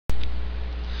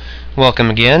Welcome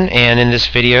again, and in this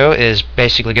video is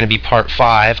basically going to be part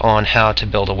 5 on how to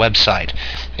build a website.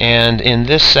 And in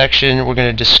this section we're going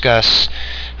to discuss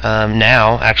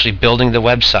now actually building the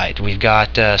website. We've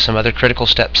got some other critical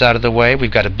steps out of the way. We've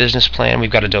got a business plan,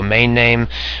 we've got a domain name,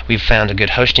 we've found a good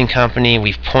hosting company,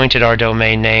 we've pointed our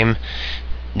domain name.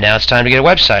 Now it's time to get a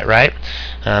website, right?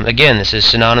 Again, this is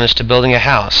synonymous to building a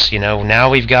house. Now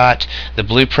we've got the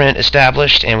blueprint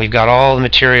established and we've got all the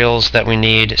materials that we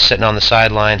need sitting on the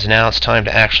sidelines. Now it's time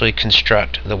to actually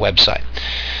construct the website.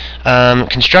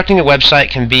 Constructing a website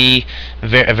can be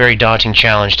a very daunting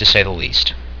challenge, to say the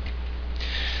least.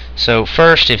 So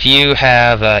first, if you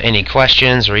have any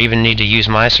questions or even need to use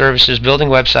my services, building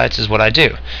websites is what I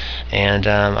do. And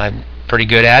I'm pretty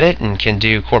good at it and can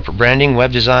do corporate branding,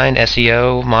 web design,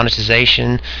 SEO,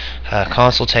 monetization,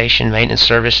 consultation, maintenance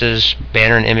services,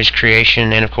 banner and image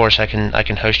creation, and of course I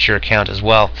can host your account as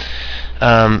well.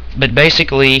 But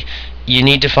basically you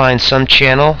need to find some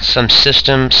channel, some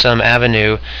system, some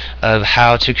avenue of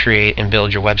how to create and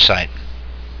build your website.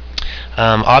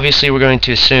 Obviously we're going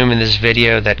to assume in this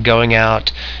video that going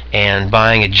out and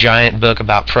buying a giant book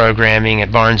about programming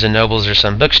at Barnes & Nobles or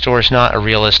some bookstore is not a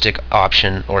realistic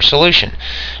option or solution.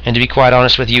 And to be quite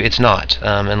honest with you, it's not.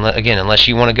 Again, unless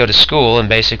you want to go to school and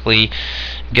basically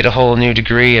get a whole new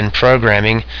degree in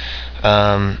programming,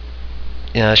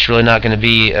 it's really not going to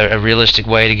be a realistic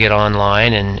way to get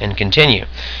online and continue.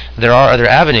 There are other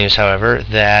avenues, however,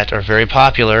 that are very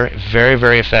popular, very,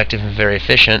 very effective, and very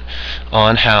efficient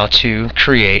on how to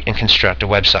create and construct a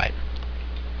website.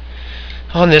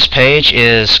 On this page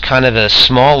is kind of a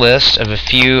small list of a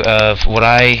few of what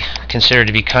I consider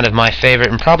to be kind of my favorite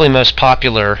and probably most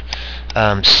popular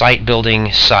site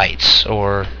building sites,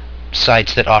 or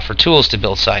sites that offer tools to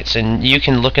build sites. And you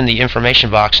can look in the information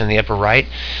box in the upper right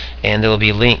and there will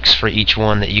be links for each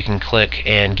one that you can click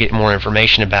and get more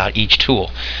information about each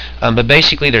tool. But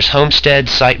basically there's Homestead,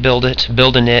 Site Build It,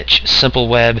 Build a Niche, Simple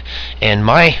Web, and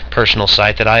my personal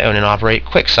site that I own and operate,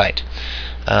 QuickSite.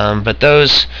 But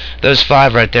those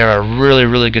 5 right there are really,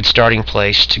 really good starting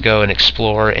place to go and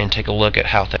explore and take a look at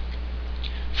how things.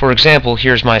 For example,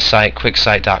 here's my site,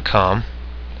 quicksite.com.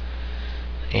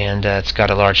 And it's got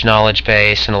a large knowledge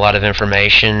base and a lot of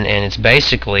information, and it's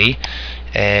basically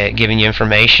giving you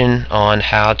information on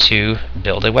how to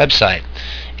build a website.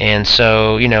 And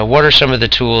so, what are some of the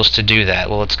tools to do that?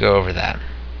 Well, let's go over that.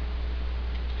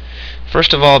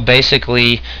 First of all,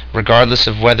 basically, regardless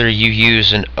of whether you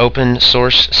use an open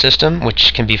source system,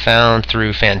 which can be found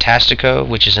through Fantastico,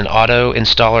 which is an auto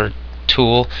installer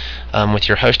tool with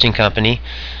your hosting company,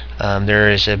 there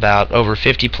is about over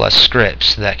 50 plus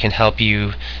scripts that can help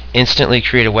you instantly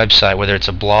create a website, whether it's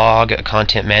a blog, a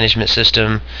content management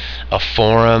system, a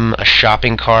forum, a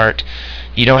shopping cart.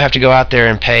 You don't have to go out there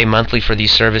and pay monthly for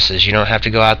these services. You don't have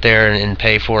to go out there and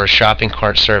pay for a shopping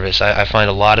cart service. I find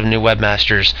a lot of new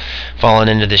webmasters falling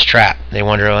into this trap. They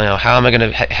wonder, how am I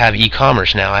going to have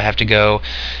e-commerce now? I have to go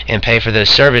and pay for those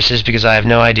services because I have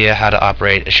no idea how to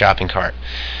operate a shopping cart.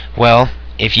 Well,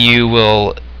 if you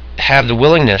will have the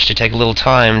willingness to take a little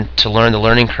time to learn the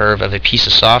learning curve of a piece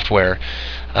of software,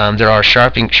 there are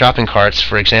shopping carts.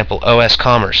 For example, OS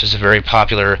Commerce is a very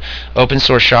popular open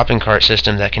source shopping cart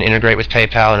system that can integrate with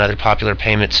PayPal and other popular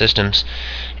payment systems.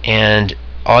 And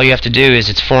all you have to do is,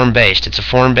 it's form based. It's a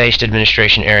form based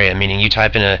administration area, meaning you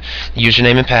type in a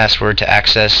username and password to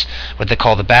access what they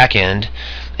call the back end,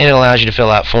 and it allows you to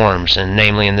fill out forms. And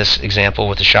namely, in this example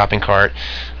with the shopping cart,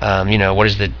 what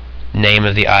is the name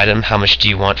of the item, how much do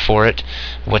you want for it,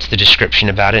 what's the description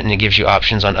about it, and it gives you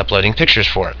options on uploading pictures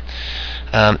for it.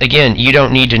 Again, you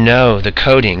don't need to know the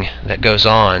coding that goes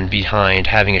on behind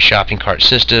having a shopping cart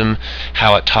system,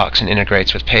 how it talks and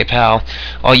integrates with PayPal.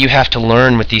 All you have to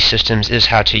learn with these systems is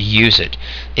how to use it.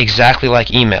 Exactly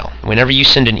like email. Whenever you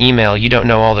send an email, you don't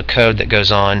know all the code that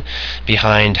goes on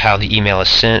behind how the email is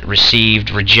sent, received,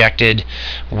 rejected,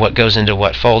 what goes into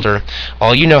what folder.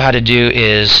 All you know how to do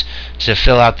is to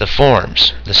fill out the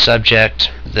forms, the subject,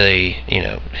 the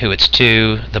who it's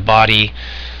to, the body.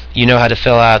 You know how to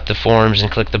fill out the forms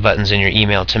and click the buttons in your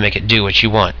email to make it do what you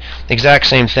want. Exact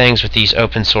same things with these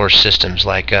open source systems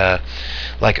like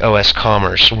OS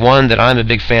Commerce. One that I'm a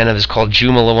big fan of is called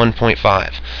Joomla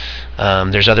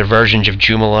 1.5. There's other versions of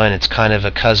Joomla, and it's kind of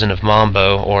a cousin of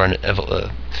Mambo, or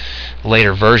a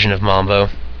later version of Mambo.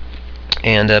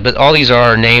 But all these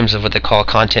are names of what they call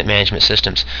content management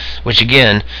systems, which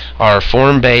again are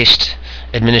form-based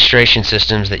administration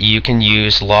systems that you can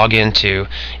use, log into,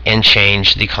 and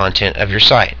change the content of your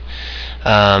site.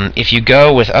 If you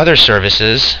go with other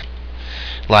services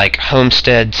like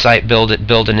Homestead, Site Build It,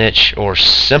 Build a Niche, or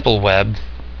Simple Web,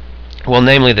 well,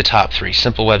 namely the top three.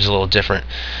 Simple Web's a little different.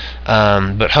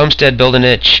 But Homestead, Build a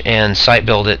Niche, and Site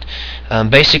Build It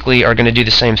basically are going to do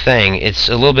the same thing. It's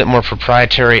a little bit more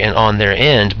proprietary and on their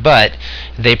end, but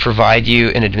they provide you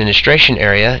an administration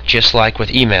area, just like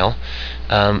with email,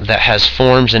 that has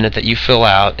forms in it that you fill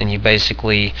out, and you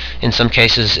basically, in some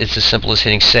cases, it's as simple as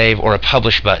hitting save or a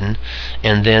publish button,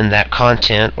 and then that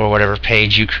content or whatever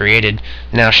page you created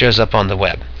now shows up on the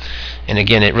web. And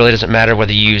again, it really doesn't matter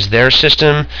whether you use their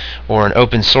system or an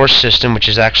open source system, which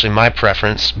is actually my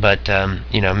preference, but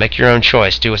make your own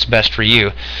choice. Do what's best for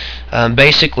you.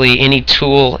 Basically, any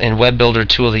tool and web builder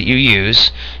tool that you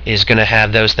use is going to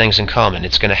have those things in common.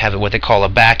 It's going to have what they call a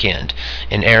backend,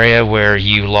 an area where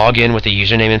you log in with a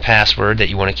username and password that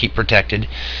you want to keep protected,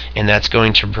 and that's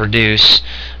going to produce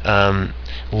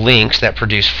links that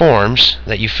produce forms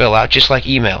that you fill out just like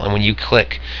email. And when you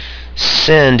click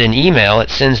send an email, it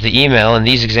sends the email. In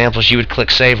these examples, you would click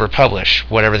save or publish,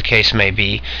 whatever the case may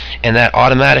be, and that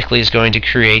automatically is going to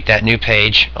create that new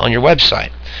page on your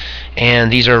website.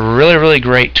 And these are really, really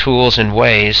great tools and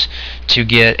ways to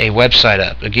get a website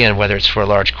up. Again, whether it's for a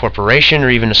large corporation or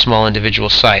even a small individual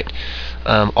site.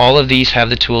 All of these have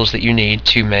the tools that you need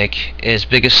to make as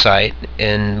big a site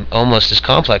and almost as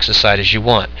complex a site as you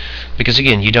want. Because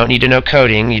again, you don't need to know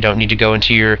coding, you don't need to go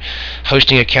into your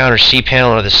hosting account or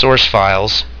cPanel or the source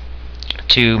files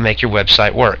to make your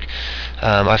website work.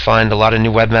 I find a lot of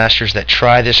new webmasters that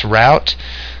try this route,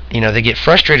 they get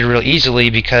frustrated real easily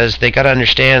because they got to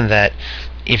understand that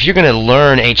if you're going to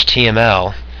learn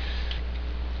HTML,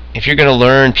 if you're going to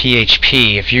learn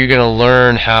PHP, if you're going to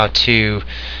learn how to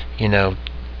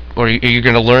or you're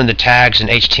going to learn the tags in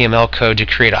HTML code to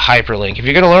create a hyperlink. If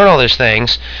you're going to learn all those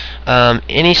things,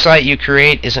 any site you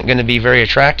create isn't going to be very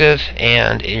attractive,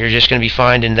 and you're just going to be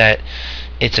finding that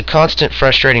it's a constant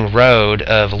frustrating road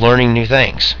of learning new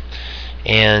things.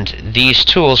 And these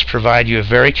tools provide you a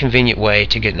very convenient way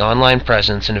to get an online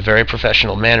presence in a very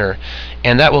professional manner,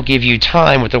 and that will give you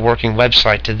time with a working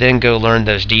website to then go learn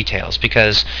those details.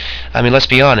 Because, let's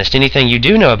be honest, anything you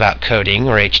do know about coding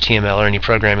or HTML or any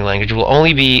programming language will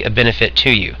only be a benefit to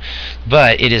you,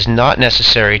 but it is not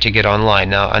necessary to get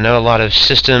online. Now, I know a lot of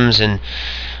systems and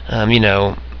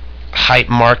hype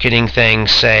marketing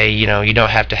things say you don't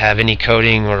have to have any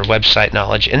coding or website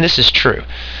knowledge, and this is true.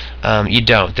 You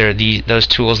don't. They're those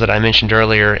tools that I mentioned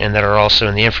earlier and that are also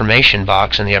in the information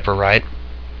box in the upper right.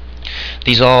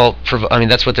 These all,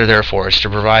 that's what they're there for, is to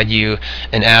provide you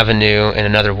an avenue and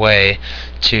another way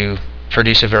to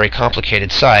produce a very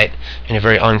complicated site in a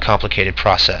very uncomplicated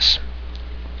process.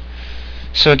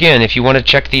 So again, if you want to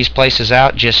check these places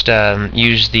out, just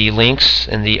use the links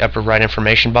in the upper right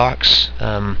information box.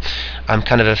 I'm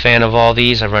kind of a fan of all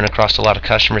these. I've run across a lot of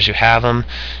customers who have them,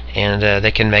 and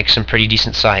they can make some pretty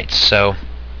decent sites. So,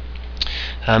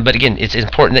 but again, it's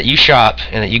important that you shop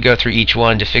and that you go through each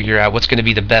one to figure out what's going to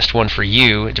be the best one for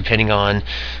you, depending on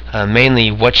mainly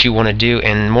what you want to do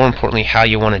and, more importantly, how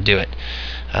you want to do it.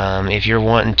 If you're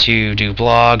wanting to do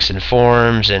blogs and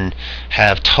forums and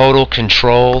have total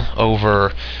control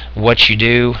over what you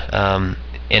do,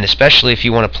 and especially if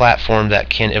you want a platform that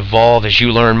can evolve as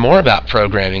you learn more about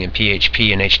programming and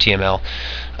PHP and HTML,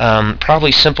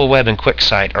 probably Simple Web and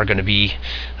QuickSite are going to be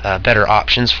better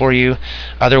options for you.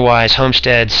 Otherwise,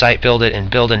 Homestead, Site Build It,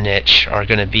 and Build a Niche are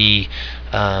going to be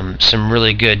some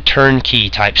really good turnkey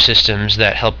type systems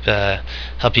that help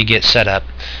you get set up.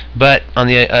 But on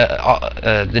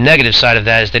the negative side of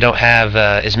that is they don't have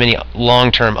as many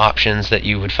long-term options that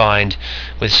you would find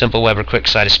with Simple Web or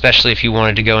QuickSite, especially if you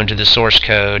wanted to go into the source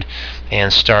code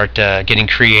and start getting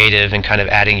creative and kind of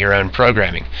adding your own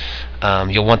programming.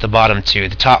 You'll want the bottom two.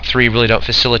 The top three really don't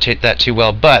facilitate that too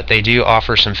well, but they do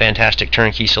offer some fantastic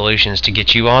turnkey solutions to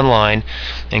get you online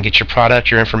and get your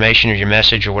product, your information, or your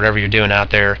message, or whatever you're doing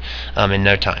out there in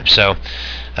no time. So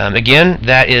again,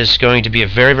 that is going to be a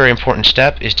very, very important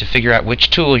step, is to figure out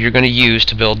which tool you're going to use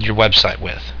to build your website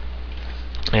with.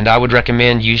 And I would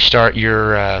recommend you start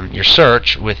your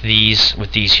search with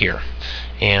these here.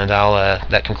 And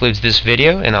that concludes this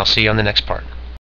video, and I'll see you on the next part.